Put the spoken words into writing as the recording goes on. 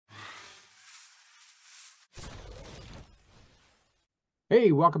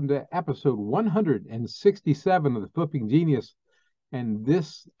Hey, welcome to episode 167 of the Flipping Genius. And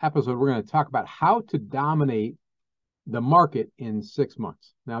this episode, we're going to talk about how to dominate the market in 6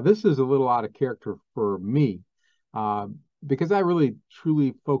 months. Now, this is a little out of character for me uh, because I really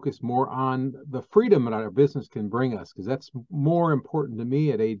truly focus more on the freedom that our business can bring us, because that's more important to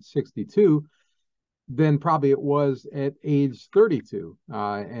me at age 62 than probably it was at age 32.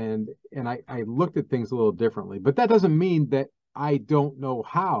 And I looked at things a little differently. But that doesn't mean that I don't know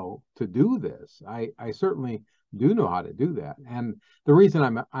how to do this. I certainly do know how to do that. And the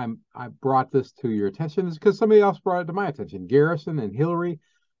reason I brought this to your attention is because somebody else brought it to my attention. Garrison and Hillary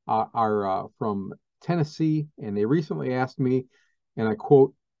are from Tennessee, and they recently asked me, and I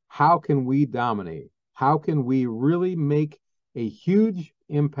quote, "How can we dominate? How can we really make a huge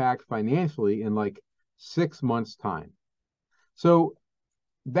impact financially in like 6 months' time?" So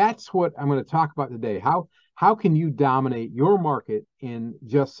that's what I'm going to talk about today. How can you dominate your market in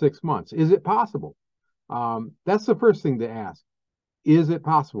just 6 months? Is it possible? That's the first thing to ask. Is it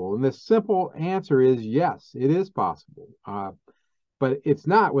possible? And the simple answer is yes, it is possible. But it's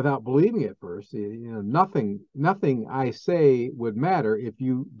not without believing it first. Nothing I say would matter if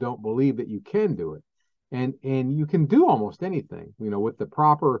you don't believe that you can do it. And you can do almost anything, with the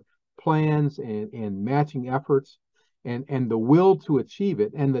proper plans and matching efforts and the will to achieve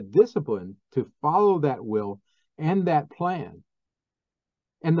it and the discipline to follow that will and that plan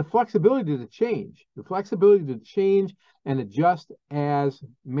and the flexibility to change and adjust as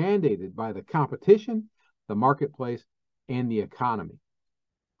mandated by the competition, the marketplace, and the economy.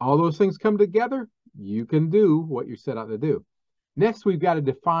 All those things come together, you can do what you set out to do. Next, we've got to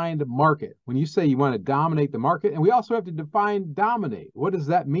define the market. When you say you want to dominate the market, and we also have to define dominate. What does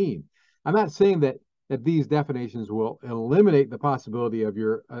that mean? I'm not saying that these definitions will eliminate the possibility of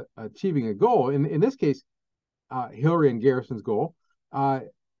your achieving a goal. In this case, Hillary and Garrison's goal,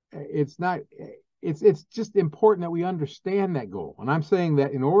 it's not. It's just important that we understand that goal. And I'm saying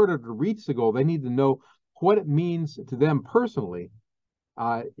that in order to reach the goal, they need to know what it means to them personally.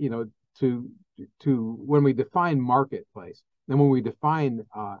 To when we define marketplace, and when we define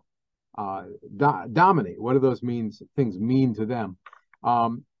dominate, what do those things mean to them?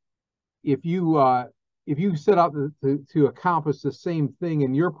 Um, if you set out to accomplish the same thing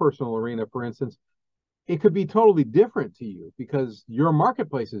in your personal arena, for instance, it could be totally different to you because your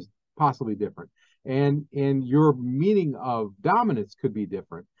marketplace is possibly different, and your meaning of dominance could be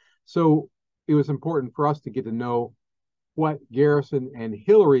different. So it was important for us to get to know what Garrison and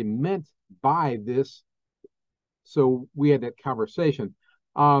Hillary meant by this. So we had that conversation.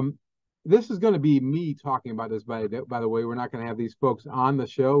 This is going to be me talking about this. By the way, we're not going to have these folks on the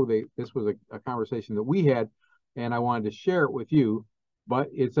show. This was a conversation that we had, and I wanted to share it with you. But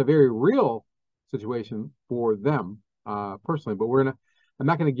it's a very real situation for them personally. But I'm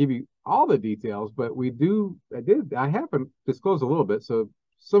not going to give you all the details. But I haven't disclosed a little bit, so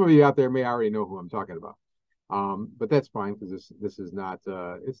some of you out there may already know who I'm talking about. But that's fine because this is not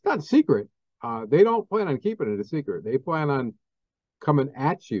it's not secret. They don't plan on keeping it a secret. They plan on coming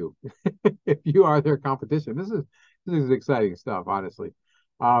at you if you are their competition. This is exciting stuff, honestly.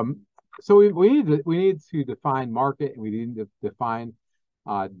 So we need to define market, and we need to define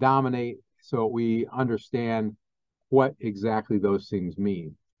dominate, so we understand what exactly those things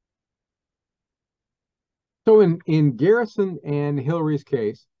mean. So in Garrison and Hillary's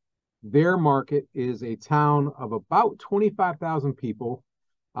case, their market is a town of about 25,000 people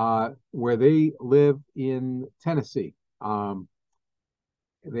where they live in Tennessee.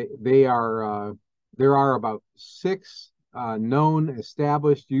 There are about six known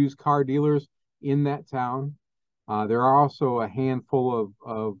established used car dealers in that town. There are also a handful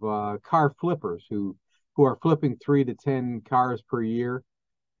of car flippers who are flipping 3 to 10 cars per year.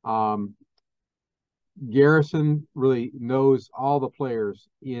 Garrison really knows all the players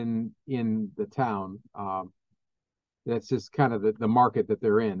in the town. That's just kind of the market that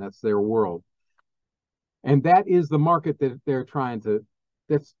they're in. That's their world, and that is the market that they're trying to.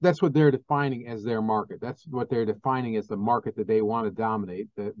 That's what they're defining as their market. That's what they're defining as the market that they want to dominate.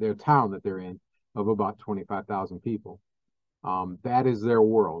 Their town that they're in of about 25,000 people. That is their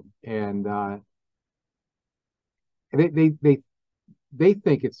world, and they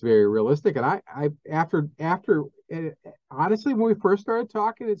think it's very realistic. And I after honestly, when we first started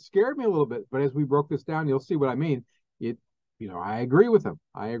talking, it scared me a little bit. But as we broke this down, you'll see what I mean. I agree with him.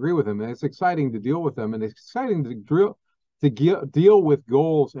 And it's exciting to deal with them, and it's exciting to deal with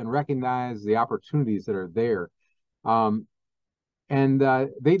goals and recognize the opportunities that are there. And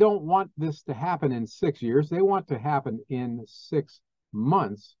they don't want this to happen in 6 years. They want to happen in 6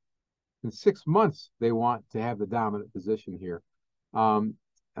 months. In 6 months, they want to have the dominant position here. And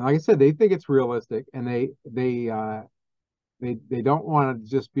like I said, they think it's realistic, and they don't want to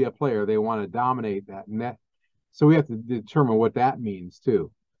just be a player. They want to dominate that, and that. So we have to determine what that means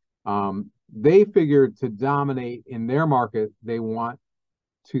too. They figured to dominate in their market, they want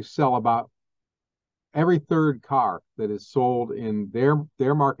to sell about every third car that is sold in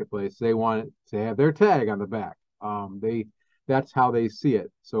their marketplace. They want it to have their tag on the back. That's how they see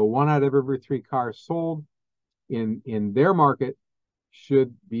it. So one out of every three cars sold in their market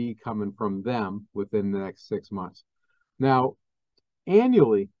should be coming from them within the next 6 months. Now,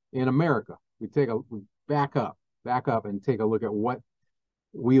 annually in America, we back up and take a look at what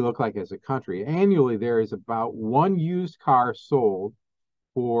we look like as a country. Annually, there is about one used car sold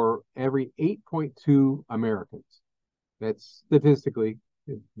for every 8.2 Americans. That's statistically,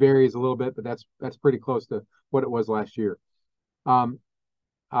 it varies a little bit, but that's pretty close to what it was last year. A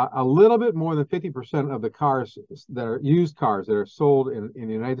little bit more than 50% of the cars that are used cars that are sold in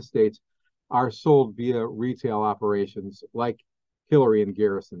the United States are sold via retail operations like Hillary and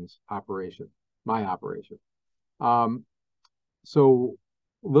Garrison's operation, my operation. So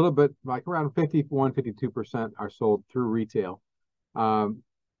a little bit like around 51, 52% are sold through retail.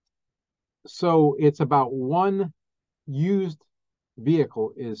 So it's about one used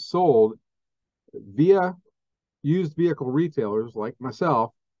vehicle is sold via used vehicle retailers like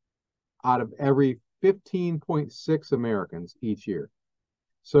myself out of every 15.6 Americans each year.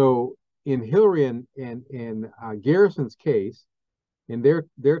 So in Hillary and Garrison's case, in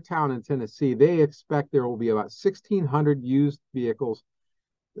their town in Tennessee, they expect there will be about 1,600 used vehicles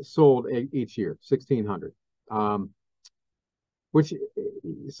sold each year, 1,600. Which,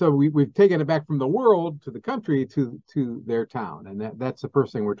 so we've taken it back from the world to the country to their town, and that's the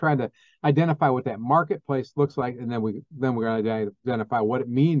first thing. We're trying to identify what that marketplace looks like, and then we're going to identify what it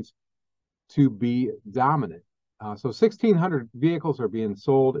means to be dominant. So 1,600 vehicles are being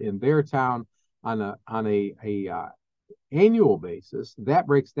sold in their town on a annual basis. That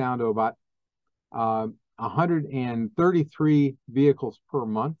breaks down to about 133 vehicles per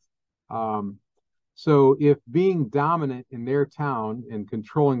month. So if being dominant in their town and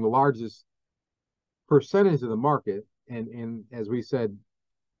controlling the largest percentage of the market, and as we said,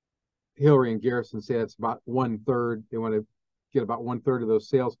 Hillary and Garrison say that's about 1/3. They want to get about 1/3 of those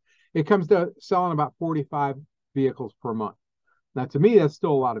sales. It comes to selling about 45 vehicles per month. Now, to me, that's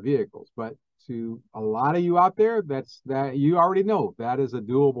still a lot of vehicles, but to a lot of you out there, that you already know that is a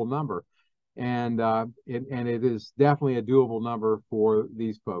doable number, and it is definitely a doable number for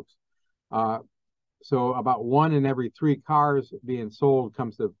these folks. So about one in every three cars being sold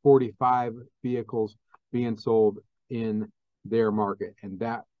comes to 45 vehicles being sold in their market, and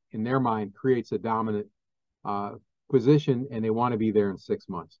that in their mind creates a dominant position, and they want to be there in 6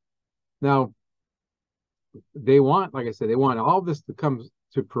 months. Now, they want, like I said, they want all this to come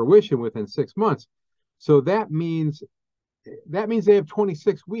to fruition within 6 months. So that means they have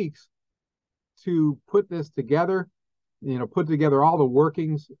 26 weeks to put this together, put together all the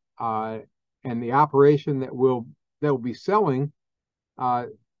workings and the operation that will be selling, at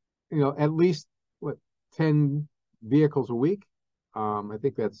least 10 vehicles a week. I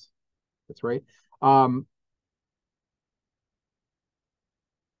think that's right. Let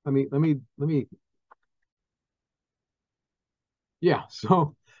me. Yeah.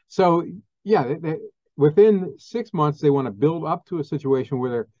 So yeah, within 6 months, they want to build up to a situation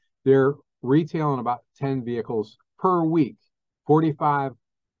where they're retailing about 10 vehicles per week, 45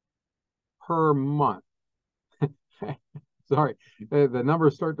 per month. Sorry, the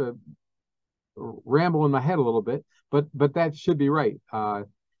numbers start to ramble in my head a little bit, but that should be right.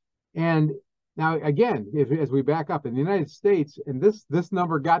 And now again, as we back up in the United States, and this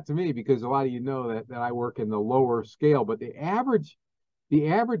number got to me because a lot of you know that I work in the lower scale, but the average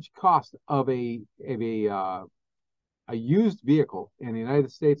cost of a used vehicle in the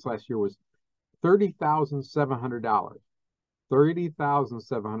United States last year was $30,700.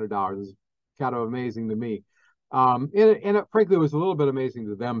 $30,700 is kind of amazing to me. And frankly, it was a little bit amazing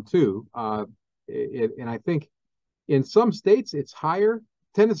to them too. And I think in some states it's higher.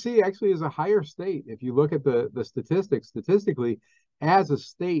 Tennessee actually is a higher state. If you look at the statistics, statistically, as a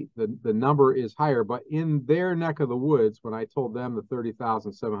state, the number is higher. But in their neck of the woods, when I told them the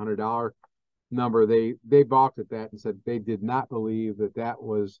 $30,700 number, they balked at that and said they did not believe that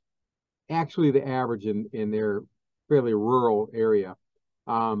was actually the average in their fairly rural area.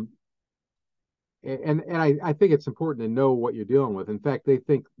 And I think it's important to know what you're dealing with. In fact, they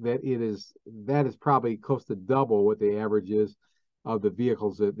think that is probably close to double what the average is of the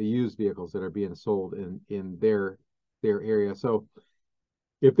used vehicles that are being sold in their area. So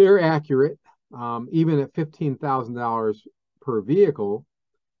if they're accurate, even at $15,000 per vehicle,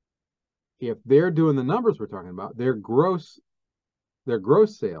 if they're doing the numbers we're talking about, their gross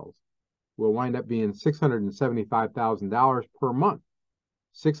sales will wind up being $675,000 per month.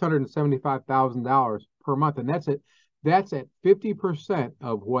 $675,000 per month. And that's at 50%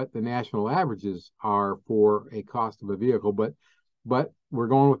 of what the national averages are for a cost of a vehicle. But we're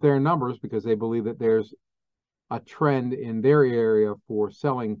going with their numbers because they believe that there's a trend in their area for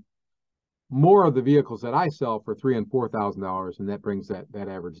selling more of the vehicles that I sell for $3,000 and $4,000, and that brings that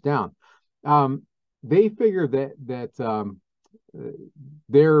average down. They figure that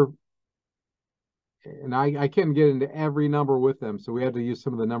they're, and I can't get into every number with them, so we have to use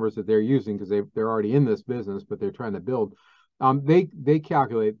some of the numbers that they're using because they're already in this business, but they're trying to build. They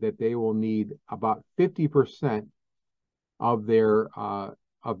calculate that they will need about 50% of their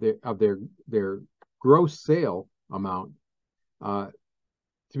gross sale amount to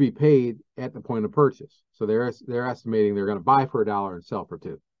be paid at the point of purchase. So they're estimating they're going to buy for $1 and sell for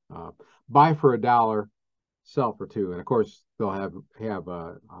 $2. Buy for $1, sell for $2, and of course they'll have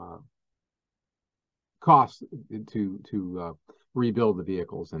costs to rebuild the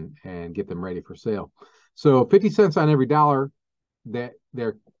vehicles and get them ready for sale. So 50 cents on every dollar that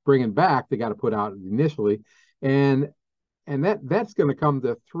they're bringing back, they got to put out initially, and that's going to come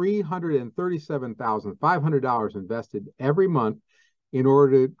to $337,500 invested every month in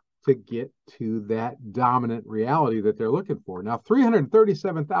order to get to that dominant reality that they're looking for. Now,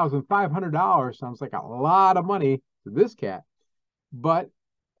 $337,500 sounds like a lot of money to this cat, but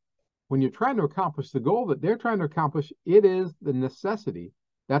when you're trying to accomplish the goal that they're trying to accomplish, it is the necessity.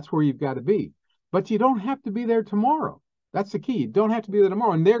 That's where you've got to be. But you don't have to be there tomorrow. That's the key. You don't have to be there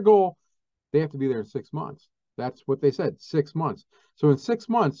tomorrow. And their goal, they have to be there in 6 months. That's what they said, 6 months. So in 6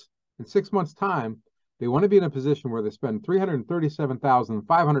 months, time, they want to be in a position where they spend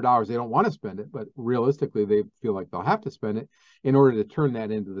 $337,500. They don't want to spend it, but realistically, they feel like they'll have to spend it in order to turn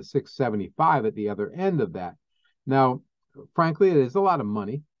that into the 675 at the other end of that. Now, frankly, it is a lot of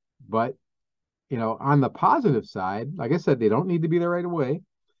money. But, on the positive side, like I said, they don't need to be there right away.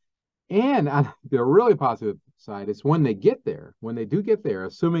 And on the really positive side, it's when they get there, when they do get there,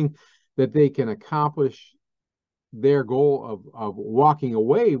 assuming that they can accomplish their goal of walking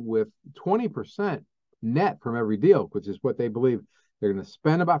away with 20% net from every deal, which is what they believe they're going to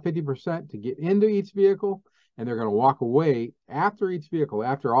spend about 50% to get into each vehicle. And they're going to walk away after each vehicle,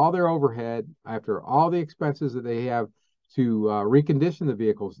 after all their overhead, after all the expenses that they have to recondition the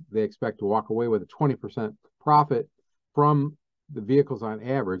vehicles. They expect to walk away with a 20% profit from the vehicles on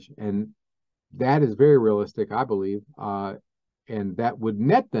average. And that is very realistic, I believe. And that would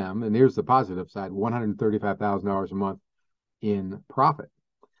net them, and here's the positive side, $135,000 a month in profit,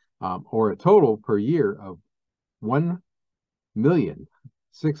 or a total per year of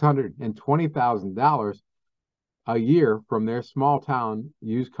 $1,620,000 a year from their small town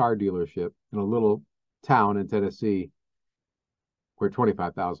used car dealership in a little town in Tennessee where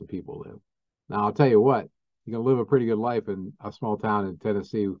 25,000 people live. Now, I'll tell you what, you can live a pretty good life in a small town in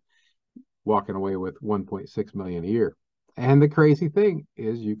Tennessee walking away with $1.6 million a year. And the crazy thing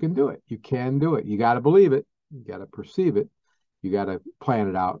is you can do it. You can do it. You got to believe it. You got to perceive it. You got to plan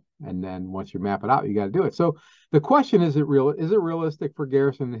it out. And then once you map it out, you got to do it. So the question, is it realistic for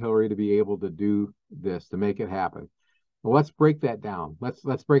Garrison and Hillary to be able to do this, to make it happen? Well, let's break that down.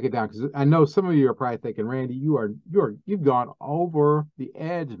 Let's break it down, because I know some of you are probably thinking, Randy, you've gone over the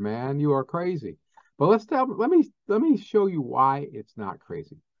edge, man. You are crazy. But let me show you why it's not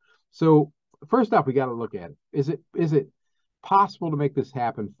crazy. So first off, we got to look at it. Is it possible to make this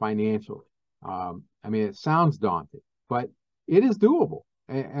happen financially? I mean, it sounds daunting, but it is doable,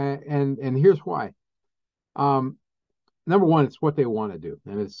 and here's why. Number one, it's what they want to do,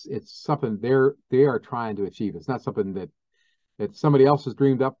 and it's something they are trying to achieve. It's not something that somebody else has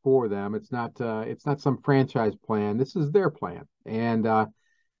dreamed up for them. It's not some franchise plan. This is their plan. And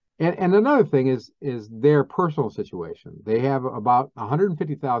another thing is their personal situation. They have about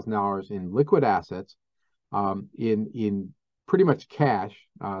 $150,000 in liquid assets, in pretty much cash,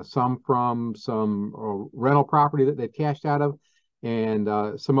 some from some rental property that they cashed out of, and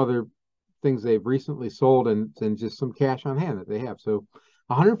some other things they've recently sold, and just some cash on hand that they have. So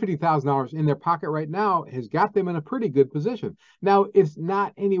 $150,000 in their pocket right now has got them in a pretty good position. Now, it's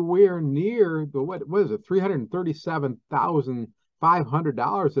not anywhere near the, what is it,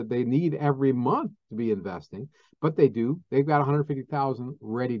 $337,500 that they need every month to be investing, but they've got $150,000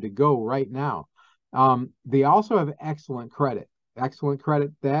 ready to go right now. They also have excellent credit.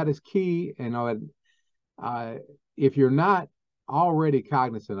 That is key. If you're not already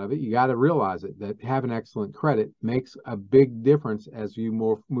cognizant of it, you got to realize it, that having excellent credit makes a big difference as you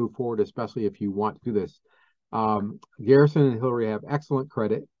move forward, especially if you want to do this Garrison and Hillary have excellent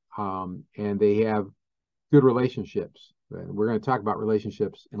credit, and they have good relationships. We're going to talk about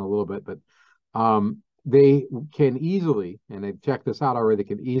relationships in a little bit, but they can easily, and they've checked this out already, they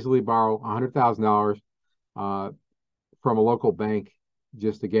can easily borrow $100,000 from a local bank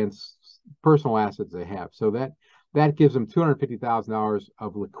just against personal assets they have. So that gives them $250,000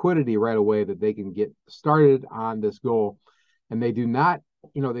 of liquidity right away that they can get started on this goal. And they do not,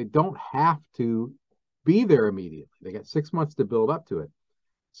 they don't have to be there immediately. They got 6 months to build up to it.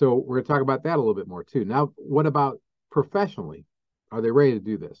 So we're going to talk about that a little bit more too. Now, what about professionally? Are they ready to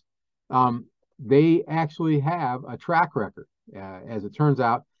do this? They actually have a track record, as it turns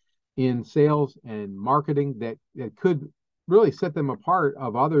out, in sales and marketing that could really set them apart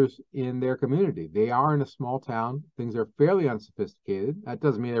of others in their community. They are in a small town. Things are fairly unsophisticated. That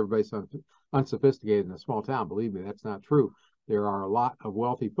doesn't mean everybody's unsophisticated in a small town. Believe me, that's not true. There are a lot of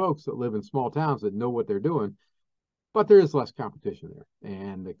wealthy folks that live in small towns that know what they're doing, but there is less competition there.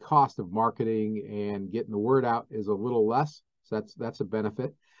 And the cost of marketing and getting the word out is a little less. So that's a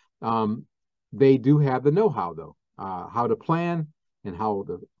benefit. They do have the know-how, though, how to plan and how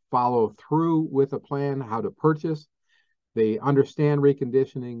to follow through with a plan, how to purchase. They understand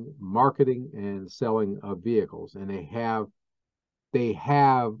reconditioning, marketing, and selling of vehicles, and they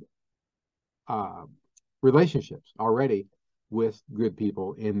have relationships already with good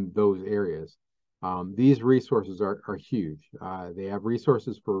people in those areas. These resources are huge. They have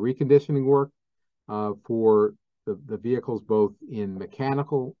resources for reconditioning work, for the vehicles, both in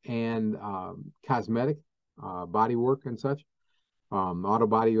mechanical and cosmetic body work and such, auto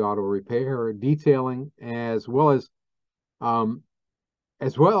body, auto repair, detailing, as well as a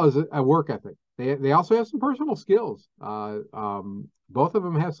work ethic. They also have some personal skills. Both of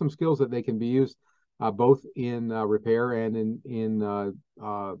them have some skills that they can be used both in repair and in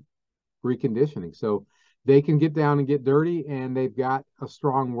reconditioning. So they can get down and get dirty, and they've got a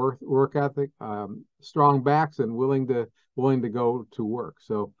strong work ethic, strong backs, and willing to go to work.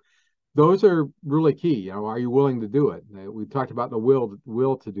 So those are really key. Are you willing to do it? We talked about the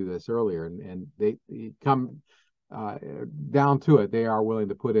will to do this earlier, and they come down to it. They are willing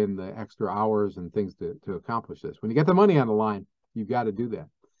to put in the extra hours and things to accomplish this. When you get the money on the line, you've got to do that.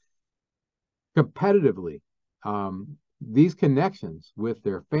 Competitively, these connections with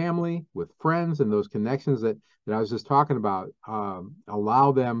their family, with friends, and those connections that I was just talking about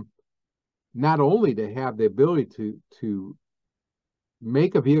allow them not only to have the ability to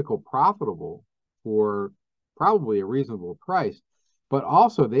make a vehicle profitable for probably a reasonable price, but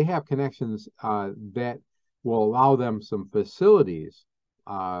also they have connections that will allow them some facilities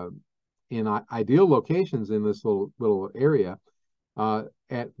in ideal locations in this little area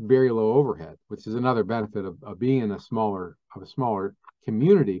at very low overhead, which is another benefit of being in a smaller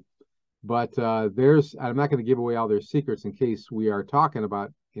community. But I'm not going to give away all their secrets in case we are talking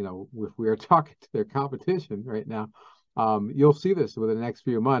about, if we are talking to their competition right now. You'll see this within the next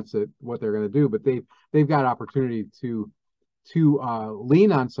few months at what they're going to do, but they've got opportunity to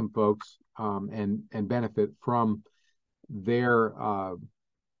lean on some folks and benefit from their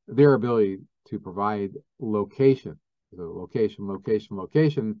ability to provide location. The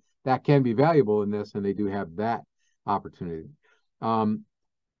location that can be valuable in this, and they do have that opportunity.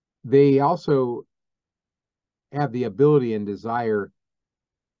 They also have the ability and desire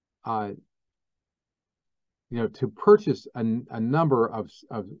to purchase a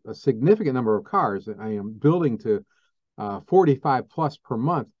significant number of cars. I am building to 45 plus per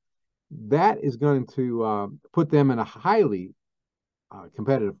month. That is going to put them in a highly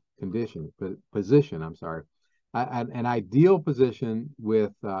competitive position. I'm sorry, an ideal position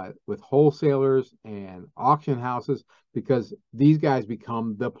with wholesalers and auction houses, because these guys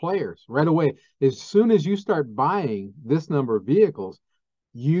become the players right away. As soon as you start buying this number of vehicles,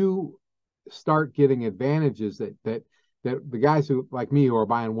 you start getting advantages that the guys who, like me, who are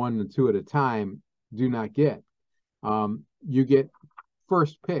buying 1 and 2 at a time, do not get. You get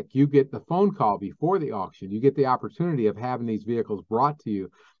first pick. You get the phone call before the auction. You get the opportunity of having these vehicles brought to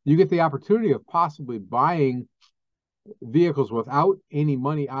you. You get the opportunity of possibly buying vehicles without any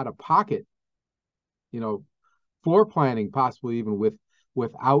money out of pocket, floor planning, possibly even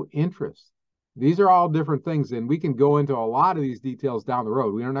without interest. These are all different things, and we can go into a lot of these details down the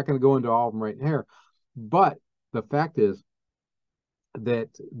road. We are not going to go into all of them right here, but the fact is that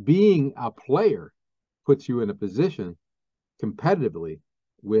being a player puts you in a position competitively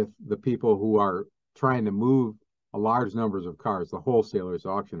with the people who are trying to move a large numbers of cars, the wholesalers,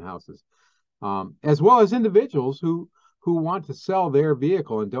 auction houses, as well as individuals who want to sell their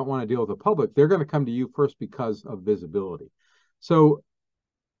vehicle and don't want to deal with the public. They're going to come to you first because of visibility. So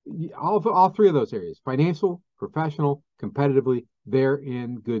all three of those areas, financial, professional, competitively, they're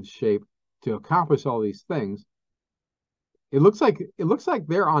in good shape to accomplish all these things. It looks like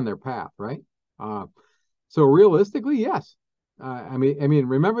they're on their path, right? Uh, so realistically, yes. I mean,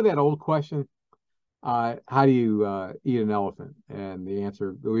 remember that old question, how do you eat an elephant? And the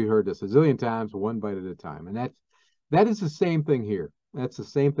answer, we've heard this a zillion times, one bite at a time. And that is the same thing here. That's the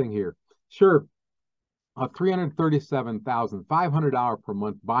same thing here. Sure, a $337,500 per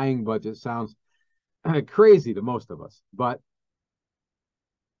month buying budget sounds crazy to most of us, but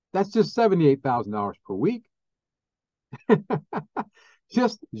that's just $78,000 per week.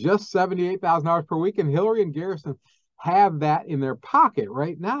 just $78,000 per week, and Hillary and Garrison have that in their pocket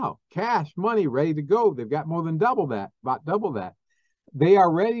right now, cash money ready to go. They've got more than double that, about double that. They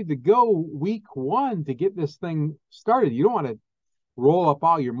are ready to go week one to get this thing started. You don't want to roll up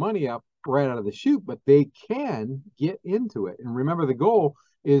all your money up right out of the chute, but they can get into it. And remember, the goal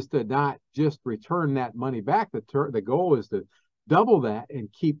is to not just return that money back. The goal is to double that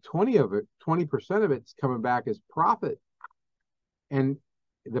and keep 20% of it's coming back as profit. And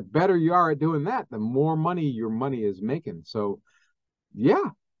the better you are at doing that, the more money your money is making. So yeah,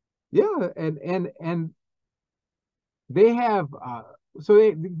 yeah. And they have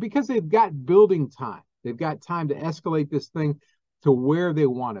because they've got building time, they've got time to escalate this thing to where they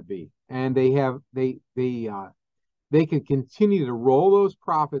want to be. And they can continue to roll those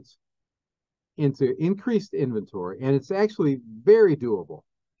profits into increased inventory. And it's actually very doable,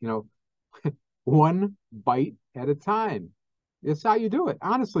 you know, one bite at a time. It's how you do it.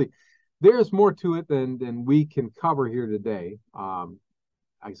 Honestly, there's more to it than we can cover here today.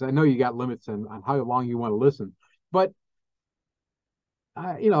 Because I know you got limits on how long you want to listen, but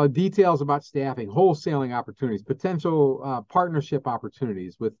details about staffing, wholesaling opportunities, potential partnership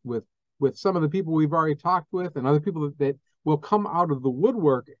opportunities with some of the people we've already talked with, and other people that will come out of the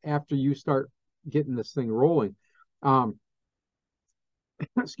woodwork after you start getting this thing rolling.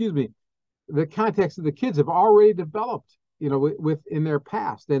 Excuse me. The context of the kids have already developed, in their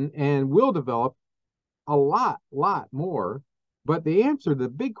past, and will develop a lot more. But the answer to the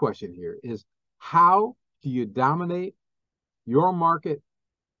big question here is, how do you dominate your market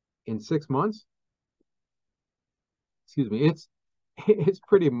in 6 months? Excuse me. It's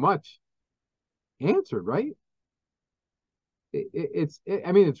pretty much answered, right? It's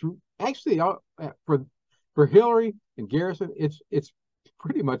actually for Hillary and Garrison, it's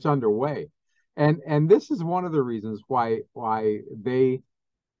pretty much underway. And this is one of the reasons why they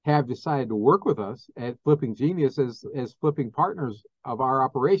have decided to work with us at Flipping Genius as flipping partners of our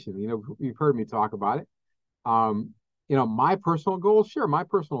operation. You've heard me talk about it. My personal goals, sure, my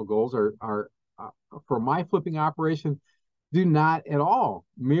personal goals are for my flipping operation do not at all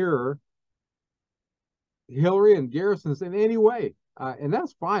mirror Hillary and Garrison's in any way, and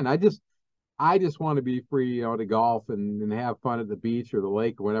that's fine. I just want to be free, to golf and have fun at the beach or the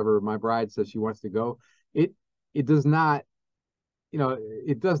lake or whenever my bride says she wants to go. It does not,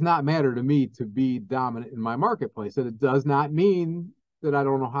 it does not matter to me to be dominant in my marketplace. And it does not mean that I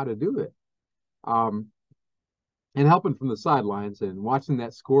don't know how to do it. And helping from the sidelines and watching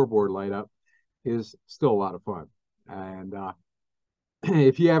that scoreboard light up is still a lot of fun. And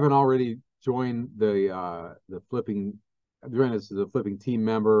if you haven't already joined the flipping, join us as a flipping team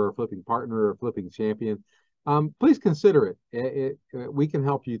member or flipping partner or flipping champion, please consider it. We can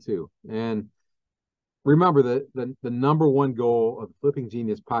help you too. And remember that the number one goal of the Flipping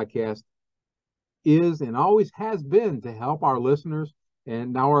Genius podcast is and always has been to help our listeners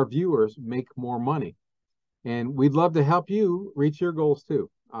and now our viewers make more money. And we'd love to help you reach your goals too.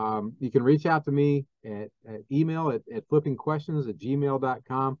 You can reach out to me at email at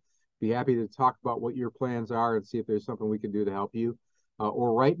flippingquestions@gmail.com. Be happy to talk about what your plans are and see if there's something we can do to help you.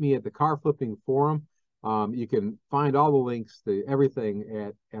 Or write me at the Car Flipping Forum. You can find all the links to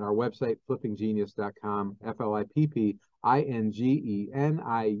everything at our website, flippinggenius.com,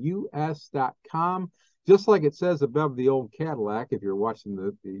 flippinggenius.com. Just like it says above the old Cadillac, if you're watching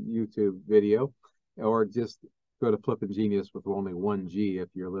the YouTube video, or just go to Flipping Genius with only one G if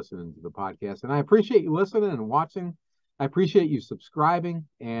you're listening to the podcast. And I appreciate you listening and watching. I appreciate you subscribing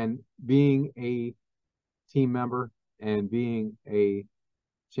and being a team member and being a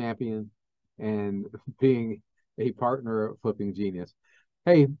champion and being a partner of Flipping Genius.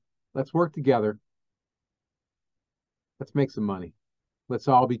 Hey, let's work together. Let's make some money. Let's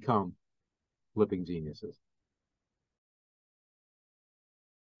all become flipping geniuses.